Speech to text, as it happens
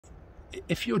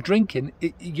if you're drinking,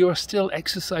 you're still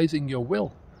exercising your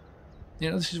will.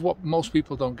 This is what most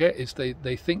people don't get, is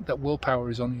they think that willpower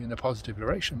is only in a positive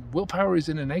direction. Willpower is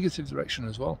in a negative direction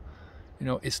as well.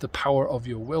 It's the power of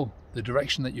your will. The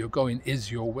direction that you're going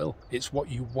is your will. It's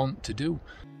what you want to do.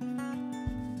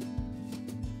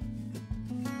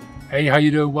 Hey, how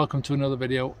you doing? Welcome to another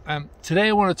video. Today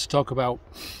I wanted to talk about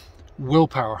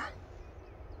willpower.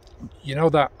 You know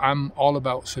that I'm all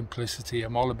about simplicity.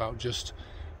 I'm all about just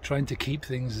trying to keep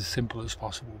things as simple as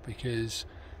possible, because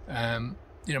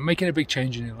making a big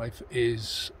change in your life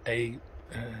is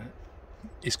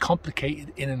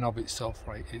complicated in and of itself,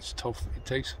 right? It's tough. It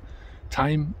takes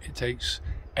time, it takes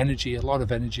energy, a lot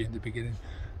of energy in the beginning,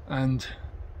 and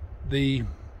the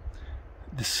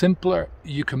simpler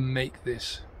you can make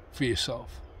this for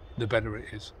yourself, the better it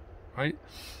is, right?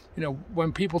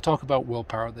 When people talk about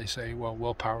willpower, they say, well,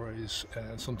 willpower is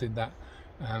something that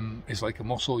is like a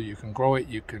muscle. You can grow it,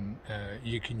 you can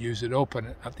use it up,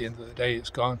 and at the end of the day it's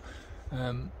gone.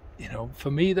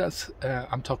 For me, that's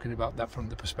I'm talking about that from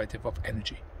the perspective of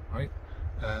energy, right?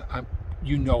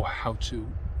 You know how to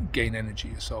gain energy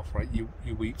yourself, right? You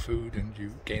eat food and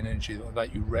you gain energy like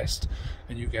that. You rest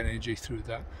and you get energy through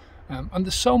that. And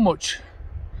there's so much,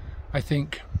 I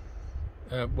think,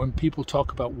 when people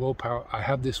talk about willpower, I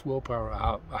have this willpower,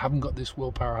 I haven't got this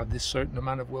willpower, I have this certain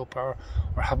amount of willpower,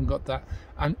 or I haven't got that.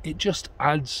 And it just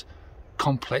adds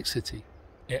complexity.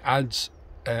 It adds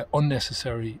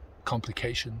unnecessary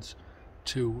complications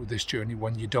to this journey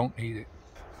when you don't need it.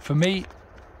 For me,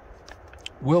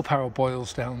 willpower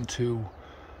boils down to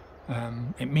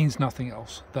it means nothing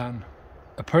else than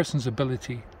a person's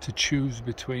ability to choose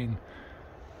between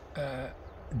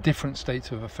different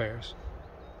states of affairs,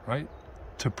 right?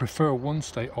 To prefer one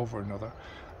state over another,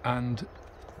 and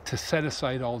to set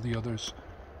aside all the others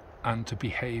and to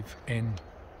behave in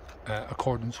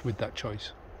accordance with that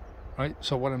choice, right?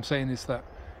 So what I'm saying is that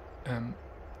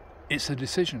it's a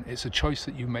decision, it's a choice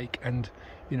that you make, and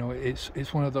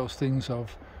it's one of those things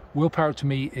of willpower. To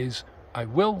me is I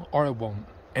will or I won't,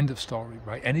 end of story,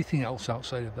 right? Anything else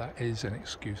outside of that is an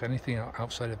excuse. Anything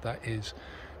outside of that is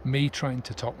me trying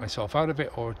to talk myself out of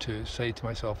it, or to say to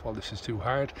myself, well, this is too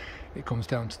hard. It comes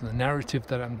down to the narrative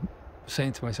that I'm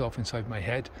saying to myself inside my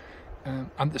head.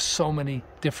 And there's so many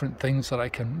different things that I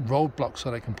can, roadblocks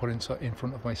that I can put in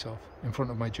front of myself, in front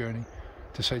of my journey,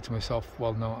 to say to myself,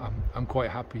 well, no, I'm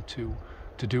quite happy to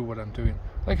do what I'm doing.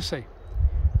 Like I say,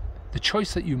 the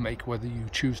choice that you make, whether you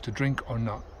choose to drink or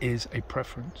not, is a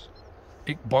preference.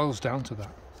 It boils down to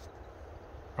that,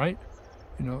 right?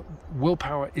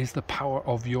 Willpower is the power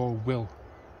of your will,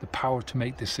 the power to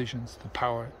make decisions, the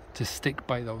power to stick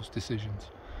by those decisions.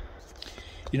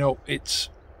 It's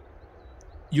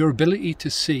your ability to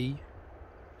see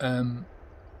the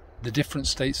different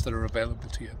states that are available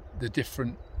to you, the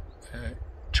different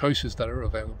choices that are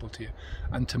available to you,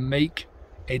 and to make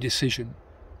a decision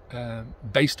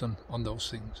based on those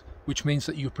things, which means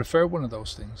that you prefer one of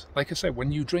those things. Like I said,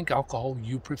 when you drink alcohol,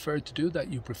 you prefer to do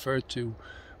that. You prefer to,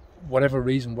 whatever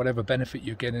reason, whatever benefit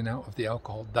you're getting out of the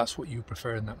alcohol, that's what you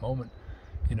prefer in that moment.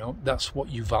 That's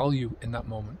what you value in that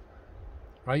moment,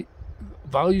 right?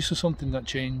 Values are something that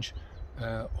change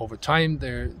over time.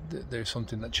 They're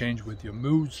something that change with your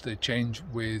moods. They change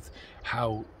with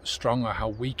how strong or how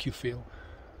weak you feel.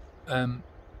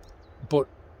 But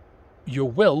your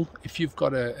will, if you've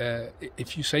got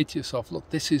if you say to yourself,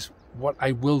 look, this is what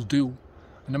I will do,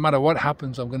 and no matter what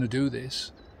happens, I'm going to do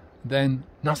this, then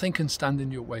nothing can stand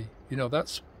in your way.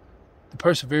 That's the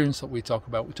perseverance that we talk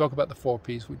about. We talk about the 4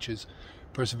 P's, which is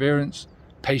perseverance,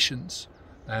 patience,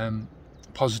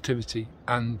 positivity,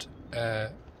 and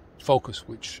focus,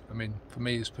 which, for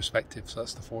me is perspective. So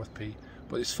that's the 4th P,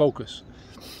 but it's focus.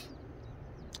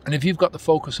 And if you've got the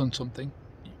focus on something,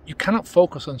 you cannot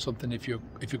focus on something if you're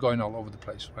going all over the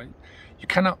place, right? You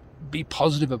cannot be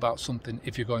positive about something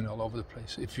if you're going all over the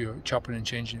place, if you're chopping and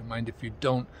changing your mind, if you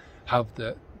don't have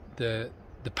the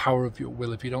power of your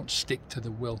will, if you don't stick to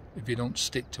the will, if you don't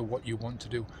stick to what you want to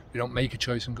do, if you don't make a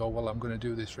choice and go, well, I'm going to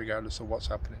do this regardless of what's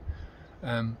happening.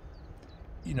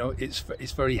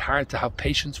 It's very hard to have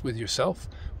patience with yourself,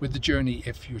 with the journey,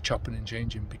 if you're chopping and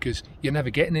changing, because you're never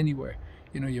getting anywhere.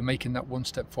 You're making that 1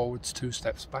 step forwards, 2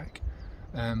 steps back.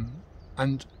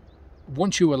 And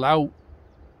once you allow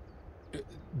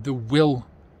your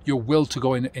will to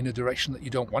go in a direction that you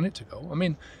don't want it to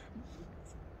go,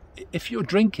 if you're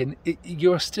drinking,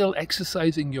 you're still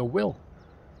exercising your will.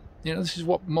 This is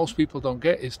what most people don't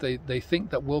get, is they think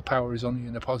that willpower is only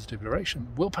in a positive direction.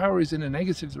 Willpower is in a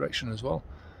negative direction as well.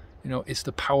 It's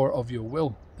the power of your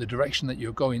will. The direction that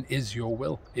you're going is your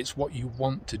will. It's what you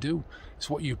want to do. It's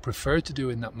what you prefer to do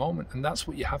in that moment. And that's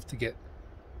what you have to get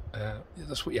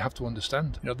That's what you have to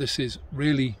understand. You know, this is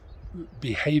really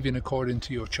behaving according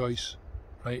to your choice,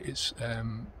 right? It's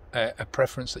a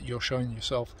preference that you're showing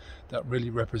yourself that really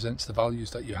represents the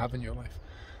values that you have in your life.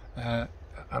 And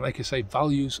like I say,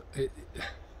 values,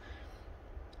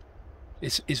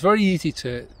 it's very easy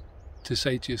to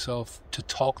say to yourself, to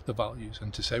talk the values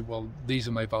and to say, well, these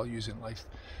are my values in life.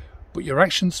 But your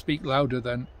actions speak louder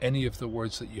than any of the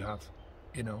words that you have.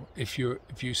 You know, if you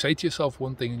say to yourself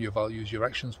one thing in your values, your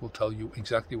actions will tell you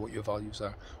exactly what your values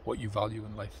are, what you value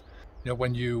in life. You know,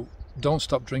 when you don't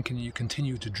stop drinking and you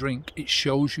continue to drink, it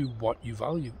shows you what you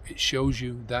value. It shows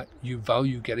you that you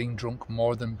value getting drunk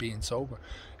more than being sober.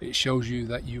 It shows you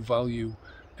that you value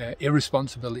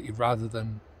irresponsibility rather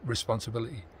than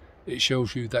responsibility. It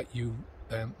shows you that you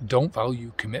don't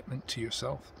value commitment to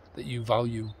yourself, that you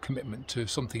value commitment to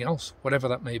something else, whatever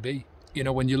that may be. You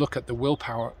know, when you look at the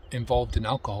willpower involved in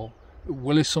alcohol,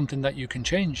 will is something that you can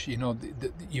change. You know,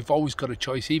 you've always got a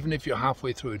choice. Even if you're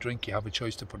halfway through a drink, you have a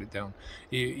choice to put it down.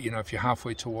 You know, if you're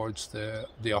halfway towards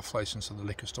the off license of the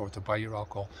liquor store to buy your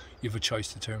alcohol, you have a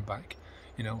choice to turn back.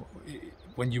 You know,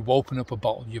 when you open up a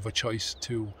bottle, you have a choice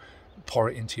to pour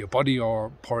it into your body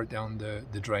or pour it down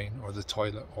the drain or the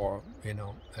toilet, or, you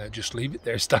know, just leave it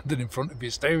there standing in front of you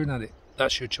staring at it.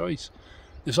 That's your choice.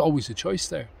 There's always a choice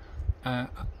there.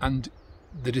 And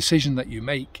the decision that you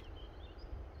make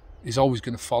is always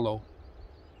going to follow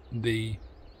the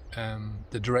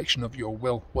direction of your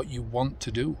will, what you want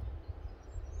to do.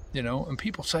 You know, and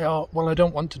people say, oh, well, I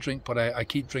don't want to drink, but I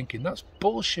keep drinking. That's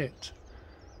bullshit.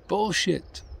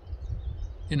 Bullshit.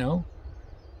 You know,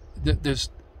 there's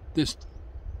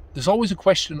always a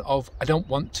question of, I don't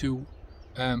want to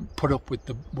put up with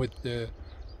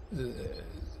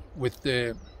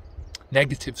the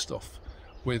negative stuff,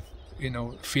 with, you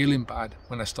know, feeling bad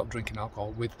when I stop drinking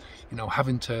alcohol, with, you know,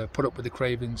 having to put up with the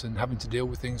cravings and having to deal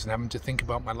with things and having to think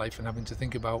about my life and having to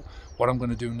think about what I'm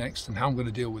going to do next and how I'm going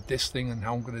to deal with this thing and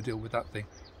how I'm going to deal with that thing.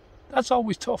 That's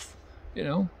always tough, you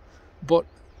know, but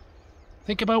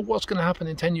think about what's going to happen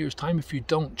in 10 years' time if you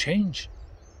don't change.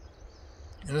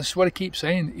 And that's what I keep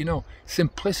saying, you know,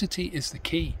 simplicity is the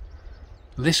key.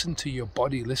 Listen to your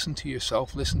body, listen to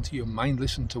yourself, listen to your mind,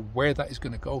 listen to where that is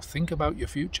going to go. Think about your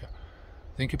future.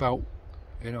 Think about,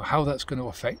 you know, how that's going to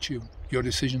affect you, your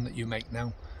decision that you make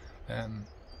now.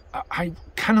 I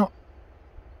cannot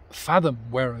fathom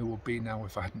where I would be now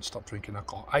if I hadn't stopped drinking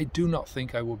alcohol. I do not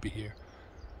think I would be here.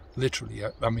 Literally,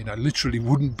 I mean, I literally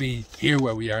wouldn't be here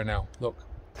where we are now. Look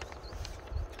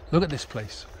at this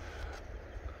place.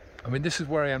 I mean, this is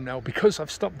where I am now because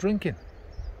I've stopped drinking.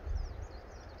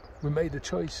 We made a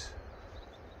choice.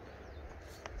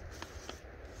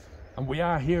 And we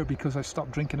are here because I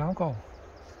stopped drinking alcohol.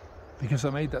 Because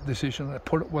I made that decision and I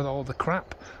put up with all the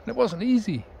crap. And it wasn't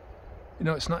easy. You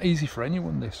know, it's not easy for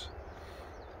anyone, this.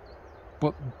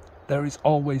 But there is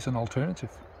always an alternative.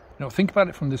 You know, think about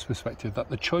it from this perspective, that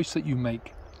the choice that you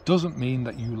make doesn't mean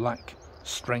that you lack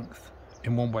strength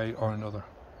in one way or another,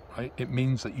 right? It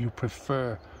means that you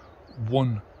prefer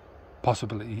one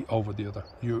possibility over the other.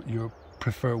 You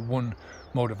prefer one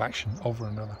mode of action over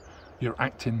another. You're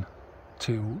acting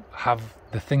to have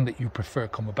the thing that you prefer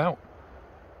come about.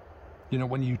 You know,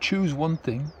 when you choose one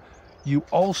thing, you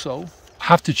also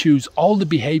have to choose all the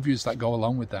behaviors that go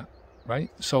along with that, right?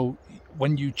 So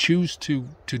when you choose to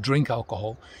drink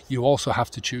alcohol, you also have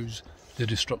to choose the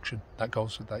destruction that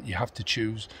goes with that. You have to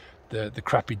choose the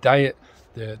crappy diet,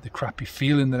 the crappy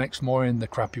feeling the next morning, the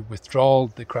crappy withdrawal,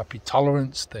 the crappy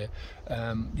tolerance.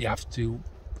 You have to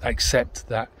accept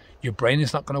that your brain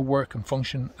is not going to work and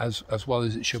function as well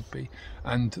as it should be,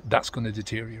 and that's going to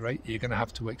deteriorate. You're going to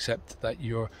have to accept that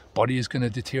your body is going to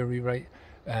deteriorate.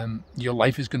 Your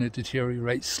life is going to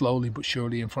deteriorate slowly but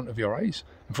surely in front of your eyes,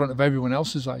 in front of everyone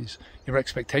else's eyes. Your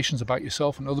expectations about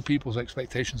yourself and other people's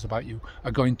expectations about you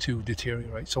are going to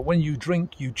deteriorate. So when you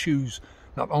drink, you choose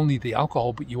not only the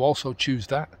alcohol, but you also choose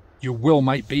that. Your will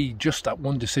might be just that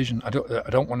one decision. I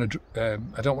don't want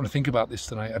to think about this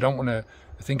tonight. I don't want to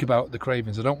think about the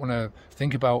cravings. I don't want to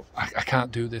think about I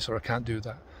can't do this or I can't do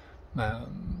that.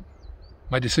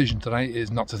 My decision tonight is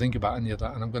not to think about any of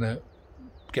that, and I'm going to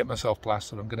get myself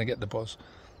blasted. I'm going to get the buzz.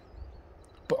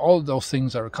 But all of those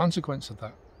things are a consequence of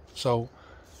that. So,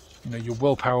 you know, your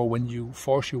willpower, when you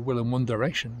force your will in one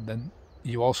direction, then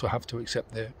you also have to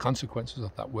accept the consequences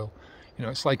of that will. You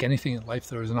know, it's like anything in life,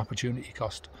 there is an opportunity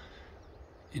cost.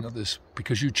 You know,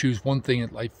 because you choose one thing in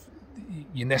life,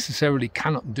 you necessarily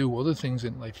cannot do other things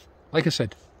in life. Like I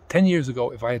said, 10 years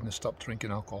ago, if I hadn't stopped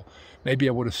drinking alcohol, maybe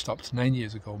I would have stopped 9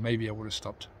 years ago, maybe I would have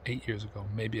stopped 8 years ago,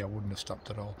 maybe I wouldn't have stopped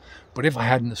at all. But if I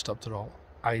hadn't have stopped at all,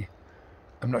 I'm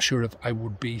not sure if I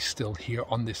would be still here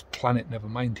on this planet, never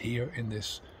mind here in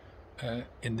this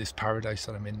in this paradise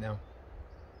that I'm in now.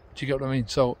 Do you get what I mean?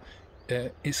 So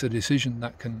it's a decision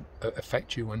that can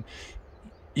affect you, and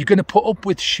you're going to put up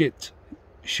with shit.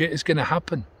 Shit is going to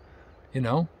happen, you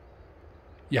know.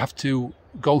 You have to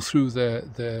go through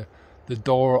the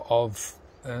door of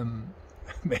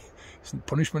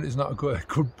punishment is not a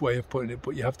good way of putting it,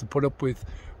 but you have to put up with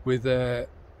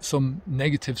some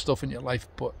negative stuff in your life.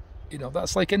 But you know,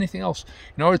 that's like anything else.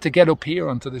 In order to get up here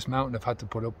onto this mountain, I've had to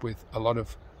put up with a lot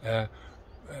of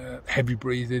heavy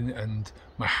breathing, and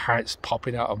my heart's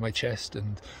popping out of my chest,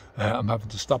 and I'm having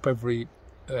to stop every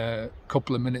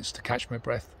couple of minutes to catch my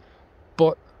breath.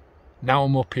 But now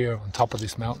I'm up here on top of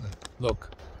this mountain.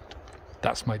 Look,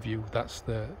 that's my view. That's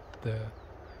the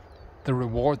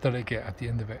reward that I get at the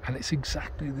end of it. And it's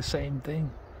exactly the same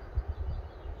thing.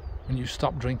 When you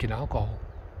stop drinking alcohol,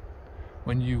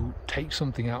 when you take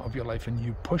something out of your life and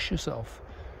you push yourself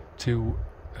to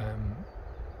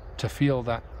feel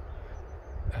that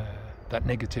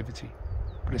negativity,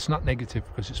 but it's not negative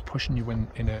because it's pushing you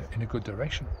in a good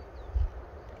direction.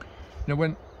 You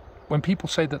know, when people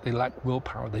say that they lack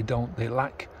willpower, they don't. They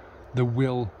lack the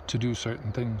will to do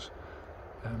certain things.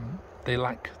 They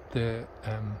lack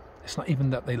it's not even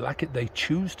that they lack it, they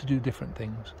choose to do different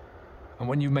things. And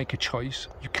when you make a choice,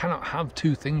 you cannot have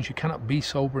two things. You cannot be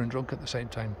sober and drunk at the same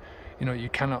time. You know, you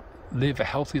cannot live a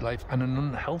healthy life and an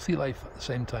unhealthy life at the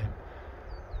same time.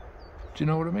 Do you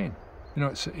know what I mean? You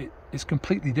know, it's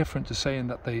completely different to saying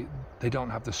that they don't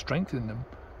have the strength in them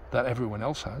that everyone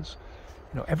else has.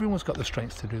 You know, everyone's got the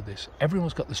strength to do this.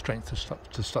 Everyone's got the strength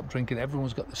to stop drinking.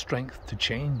 Everyone's got the strength to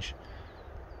change.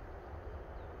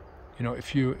 You know,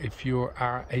 if you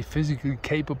are a physically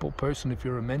capable person, if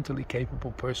you're a mentally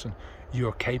capable person,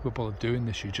 you're capable of doing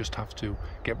this. You just have to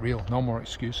get real. No more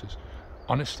excuses.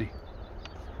 Honesty.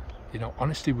 You know,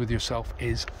 honesty with yourself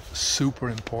is super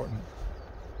important.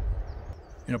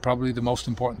 You know, probably the most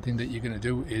important thing that you're going to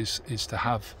do is to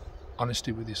have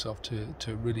honesty with yourself,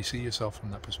 to really see yourself from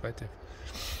that perspective.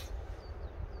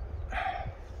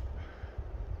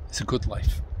 It's a good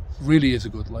life. Really is a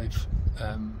good life.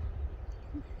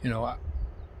 You know,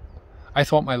 I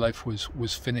thought my life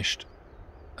was finished.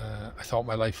 I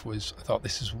thought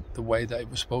this is the way that it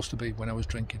was supposed to be when I was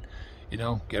drinking. You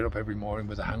know, get up every morning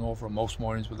with a hangover, most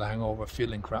mornings with a hangover,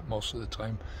 feeling crap most of the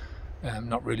time,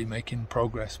 not really making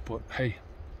progress. But hey,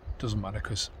 doesn't matter,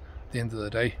 because at the end of the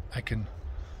day, I can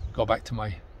go back to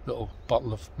my little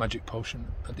bottle of magic potion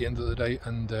at the end of the day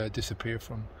and disappear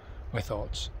from my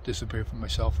thoughts, disappear from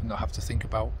myself, and not have to think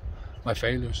about my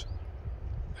failures.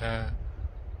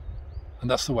 And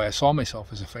that's the way I saw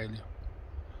myself, as a failure.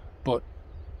 But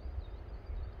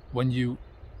when you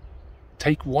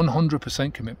take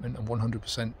 100% commitment and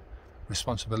 100%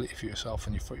 responsibility for yourself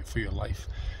and for your life,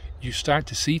 you start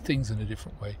to see things in a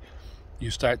different way. You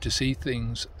start to see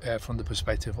things from the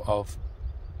perspective of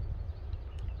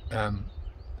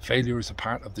failure is a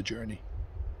part of the journey.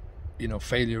 You know,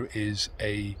 failure is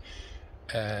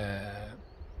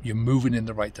you're moving in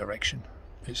the right direction.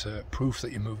 It's a proof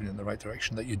that you're moving in the right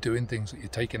direction, that you're doing things, that you're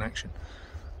taking action,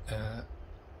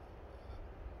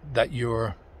 that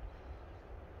you're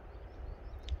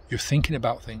thinking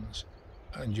about things,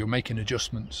 and you're making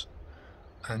adjustments,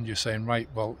 and you're saying, right,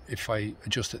 well, if I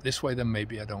adjust it this way, then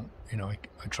maybe I don't, you know, I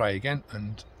try again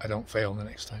and I don't fail the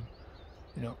next time.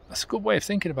 You know, that's a good way of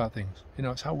thinking about things. You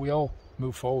know, it's how we all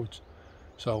move forwards.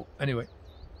 So anyway,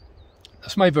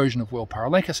 that's my version of willpower.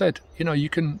 Like I said, you know, you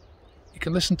can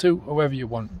listen to whoever you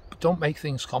want, but don't make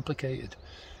things complicated.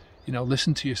 You know,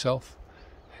 listen to yourself.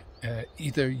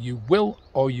 Either you will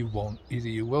or you won't. Either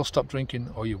you will stop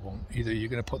drinking or you won't. Either you're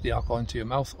going to put the alcohol into your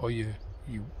mouth or you're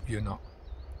not.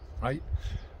 Right?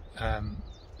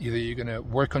 Either you're going to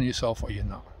work on yourself or you're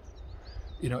not.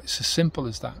 You know, it's as simple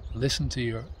as that. Listen to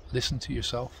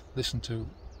yourself. Listen to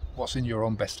what's in your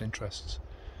own best interests.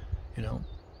 You know.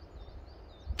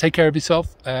 Take care of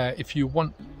yourself. If you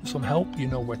want some help, you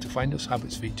know where to find us,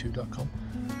 habitsv2.com.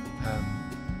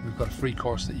 We've got a free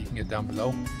course that you can get down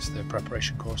below. It's the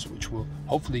preparation course, which will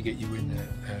hopefully get you in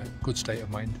a good state of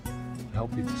mind and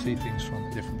help you to see things from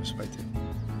a different perspective.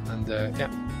 And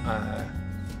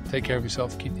take care of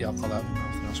yourself, keep the alcohol out of your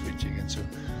mouth, and I'll speak to you again soon.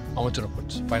 Onwards and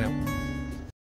upwards. Bye now.